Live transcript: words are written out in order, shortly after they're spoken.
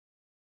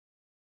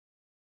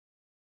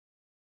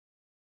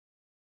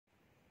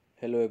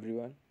Hello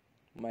everyone,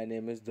 my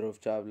name is Dhruv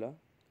Chawla.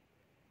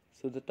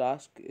 So the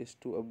task is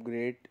to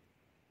upgrade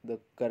the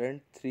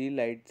current 3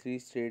 light 3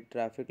 state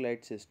traffic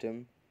light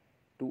system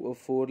to a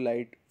 4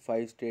 light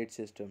 5 state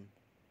system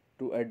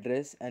to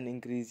address an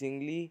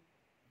increasingly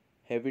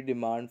heavy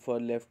demand for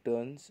left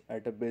turns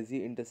at a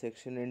busy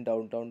intersection in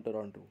downtown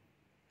Toronto.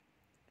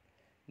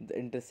 The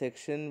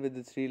intersection with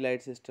the 3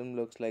 light system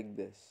looks like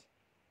this.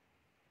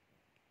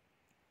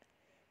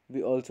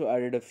 We also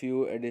added a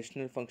few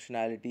additional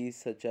functionalities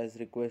such as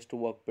request to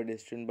walk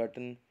pedestrian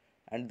button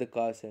and the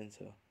car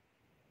sensor.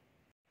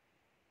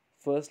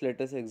 First, let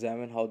us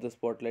examine how the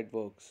spotlight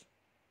works.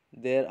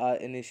 There are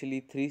initially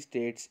three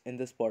states in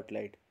the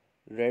spotlight: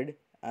 red,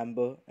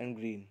 amber, and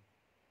green.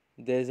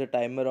 There is a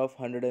timer of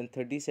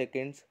 130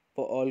 seconds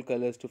for all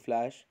colors to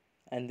flash,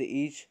 and they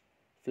each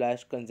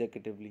flash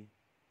consecutively.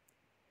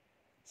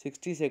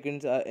 60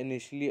 seconds are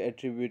initially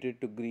attributed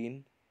to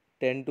green,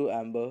 10 to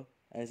amber,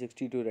 and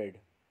 60 to red.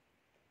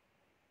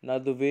 Now,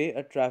 the way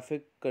a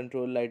traffic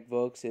control light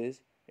works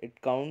is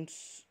it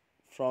counts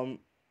from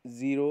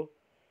 0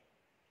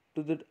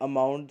 to the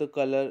amount the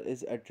color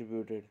is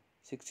attributed.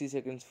 60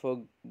 seconds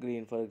for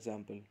green, for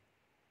example.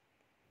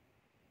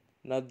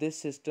 Now, this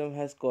system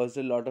has caused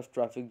a lot of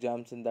traffic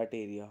jams in that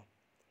area,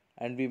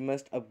 and we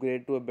must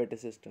upgrade to a better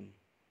system.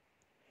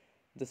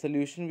 The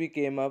solution we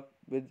came up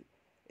with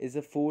is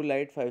a 4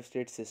 light 5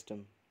 state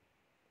system.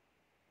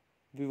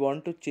 We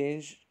want to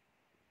change,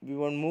 we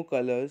want more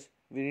colors.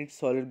 We need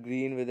solid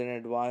green with an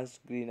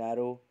advanced green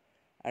arrow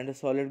and a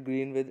solid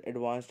green with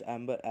advanced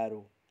amber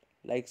arrow.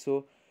 Like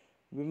so,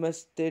 we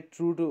must stay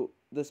true to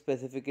the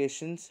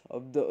specifications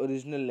of the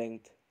original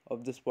length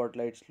of the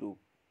spotlight's loop.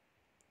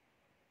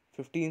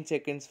 15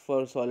 seconds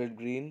for solid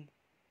green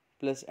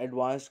plus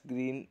advanced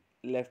green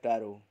left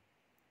arrow.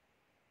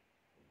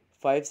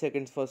 5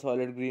 seconds for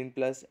solid green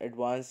plus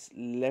advanced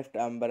left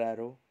amber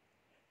arrow.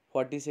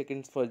 40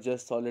 seconds for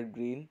just solid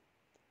green.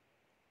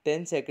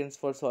 10 seconds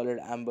for solid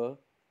amber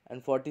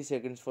and 40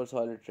 seconds for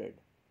solid red.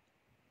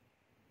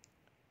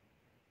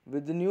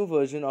 With the new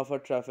version of our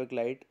traffic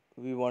light,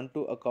 we want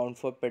to account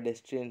for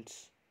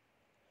pedestrians.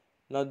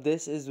 Now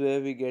this is where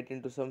we get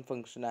into some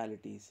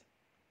functionalities.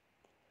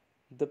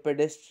 The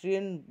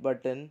pedestrian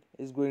button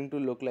is going to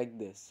look like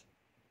this.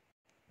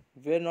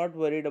 We are not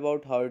worried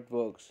about how it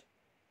works.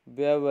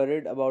 We are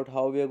worried about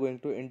how we are going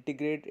to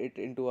integrate it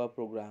into our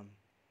program.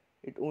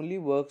 It only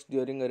works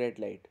during a red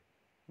light.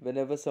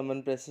 Whenever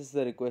someone presses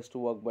the request to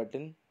walk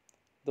button,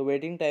 the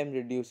waiting time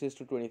reduces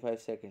to 25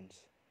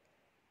 seconds.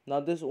 Now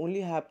this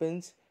only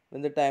happens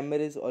when the timer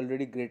is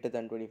already greater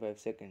than 25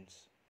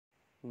 seconds.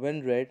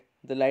 When red,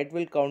 the light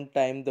will count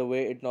time the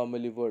way it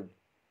normally would,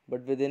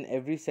 but within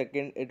every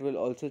second it will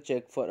also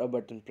check for a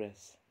button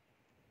press.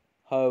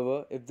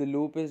 However, if the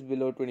loop is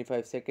below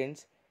 25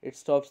 seconds, it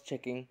stops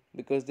checking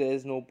because there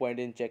is no point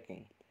in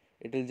checking.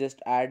 It will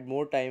just add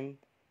more time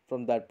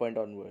from that point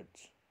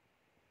onwards.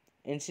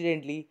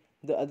 Incidentally,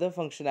 the other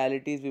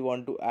functionalities we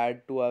want to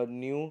add to our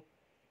new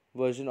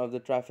version of the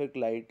traffic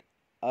light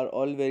are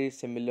all very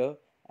similar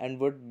and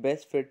would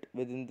best fit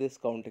within this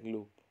counting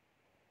loop.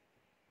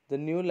 The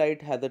new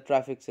light has a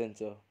traffic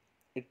sensor.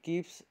 It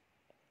keeps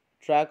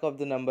track of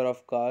the number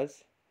of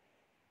cars.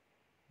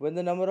 When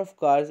the number of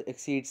cars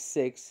exceeds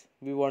 6,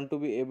 we want to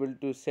be able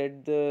to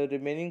set the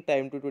remaining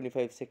time to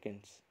 25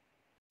 seconds.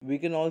 We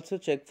can also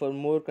check for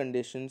more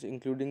conditions,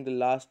 including the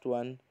last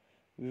one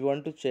we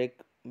want to check,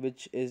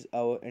 which is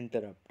our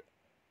interrupt.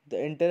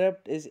 The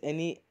interrupt is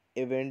any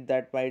event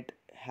that might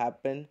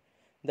happen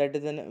that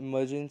is an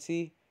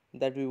emergency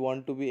that we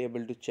want to be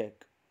able to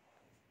check.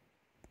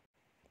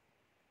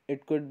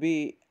 It could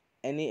be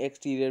any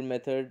exterior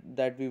method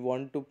that we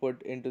want to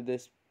put into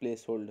this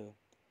placeholder.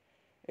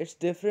 It's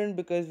different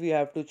because we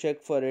have to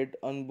check for it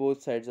on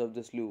both sides of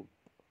this loop.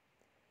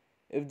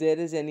 If there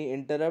is any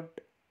interrupt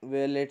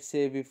where, let's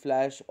say, we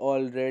flash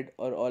all red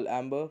or all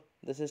amber,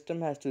 the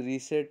system has to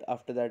reset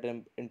after that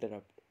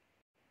interrupt.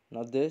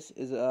 Now this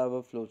is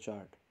our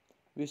flowchart.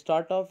 We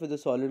start off with a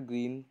solid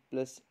green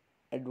plus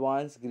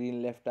advanced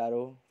green left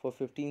arrow for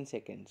 15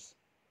 seconds.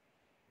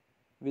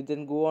 We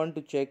then go on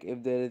to check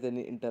if there is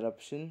any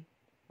interruption,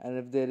 and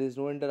if there is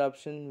no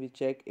interruption, we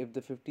check if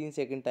the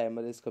 15-second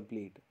timer is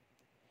complete.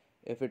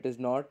 If it is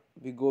not,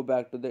 we go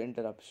back to the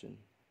interruption.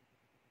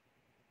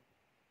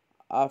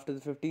 After the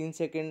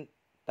 15-second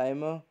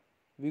timer,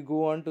 we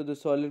go on to the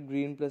solid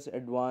green plus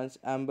advanced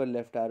amber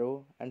left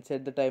arrow and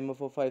set the timer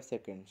for 5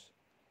 seconds.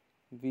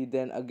 We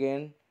then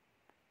again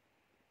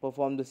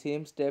perform the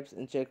same steps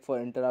and check for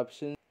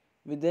interruptions.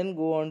 We then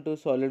go on to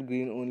solid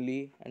green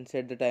only and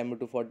set the timer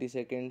to 40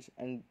 seconds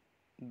and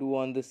do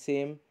on the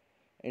same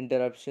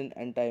interruption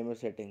and timer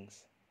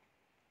settings.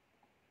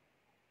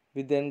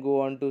 We then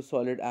go on to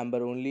solid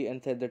amber only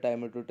and set the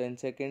timer to 10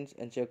 seconds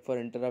and check for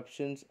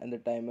interruptions and the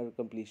timer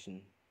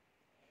completion.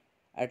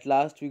 At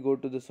last, we go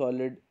to the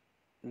solid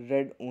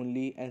red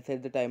only and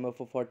set the timer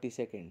for 40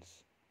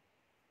 seconds.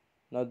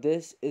 Now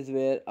this is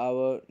where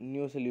our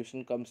new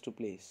solution comes to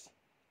place.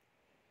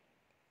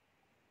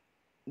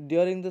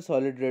 During the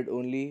solid red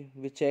only,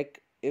 we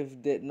check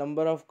if the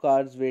number of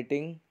cars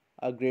waiting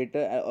are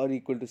greater or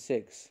equal to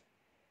 6.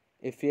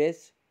 If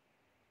yes,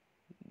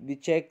 we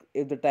check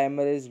if the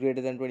timer is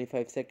greater than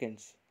 25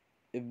 seconds.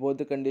 If both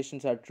the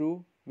conditions are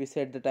true, we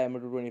set the timer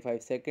to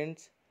 25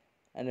 seconds,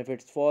 and if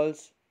it's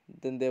false,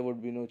 then there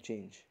would be no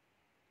change.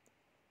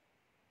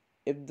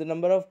 If the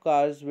number of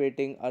cars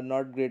waiting are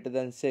not greater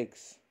than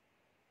 6,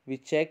 we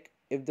check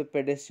if the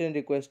pedestrian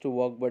request to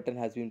walk button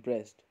has been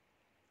pressed.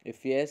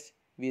 If yes,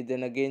 we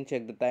then again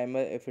check the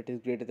timer if it is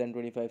greater than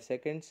 25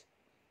 seconds,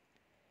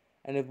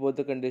 and if both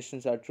the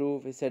conditions are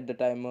true, we set the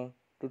timer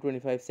to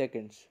 25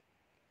 seconds,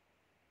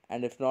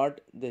 and if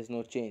not, there is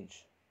no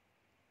change.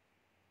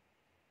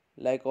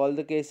 Like all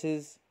the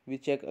cases, we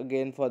check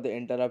again for the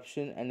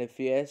interruption, and if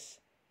yes,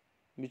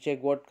 we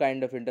check what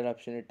kind of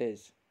interruption it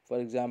is. For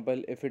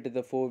example, if it is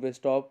a four-way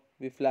stop,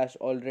 we flash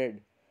all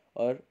red,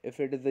 or if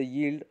it is a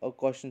yield or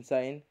caution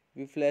sign,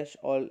 we flash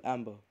all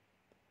amber.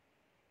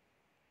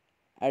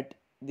 At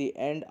the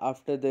end,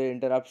 after the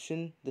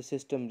interruption, the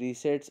system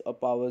resets or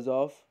powers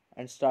off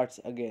and starts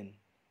again,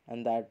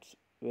 and that's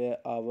where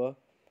our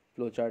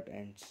flowchart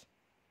ends.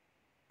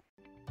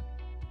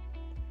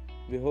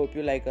 We hope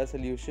you like our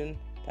solution.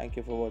 Thank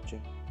you for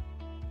watching.